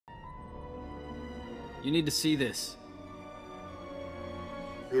You need to see this.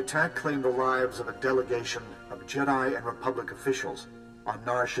 The attack claimed the lives of a delegation of Jedi and Republic officials on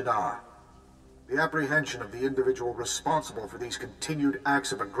Nar Shaddaa. The apprehension of the individual responsible for these continued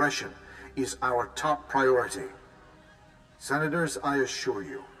acts of aggression is our top priority. Senators, I assure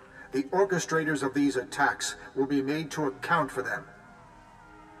you, the orchestrators of these attacks will be made to account for them.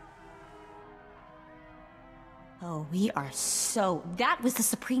 Oh, we are so... That was the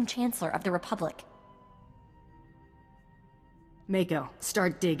Supreme Chancellor of the Republic. Mako,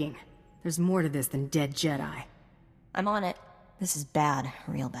 start digging. There's more to this than dead Jedi. I'm on it. This is bad,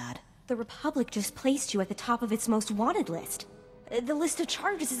 real bad. The Republic just placed you at the top of its most wanted list. The list of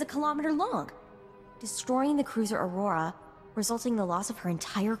charges is a kilometer long. Destroying the cruiser Aurora, resulting in the loss of her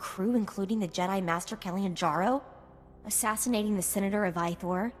entire crew, including the Jedi Master Kellyan Jarrow. Assassinating the Senator of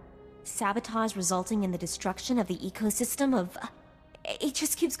SWTOR. Sabotage resulting in the destruction of the ecosystem of... It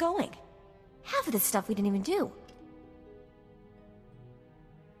just keeps going. Half of this stuff we didn't even do.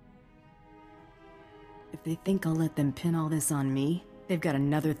 If they think I'll let them pin all this on me, they've got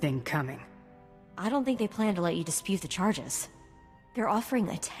another thing coming. I don't think they plan to let you dispute the charges. They're offering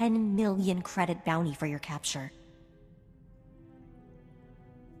a 10 million credit bounty for your capture.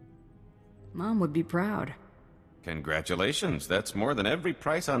 Mom would be proud. Congratulations, that's more than every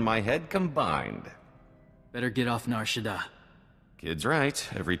price on my head combined. Better get off Nar Shaddaa. Kid's right.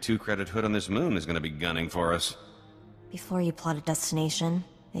 Every 2-credit hood on this moon is gonna be gunning for us. Before you plot a destination,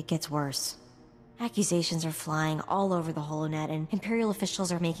 it gets worse. Accusations are flying all over the holonet, and Imperial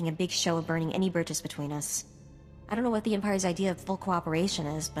officials are making a big show of burning any bridges between us. I don't know what the Empire's idea of full cooperation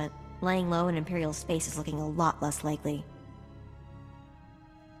is, but laying low in Imperial space is looking a lot less likely.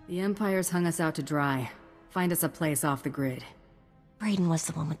 The Empire's hung us out to dry. Find us a place off the grid. Brayden was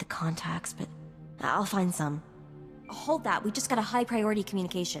the one with the contacts, but I'll find some. Hold that, we just got a high-priority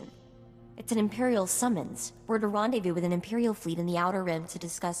communication. It's an Imperial summons. We're to rendezvous with an Imperial fleet in the Outer Rim to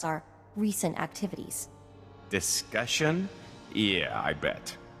discuss our recent activities. Discussion? Yeah, I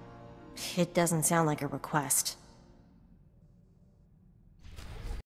bet. It doesn't sound like a request.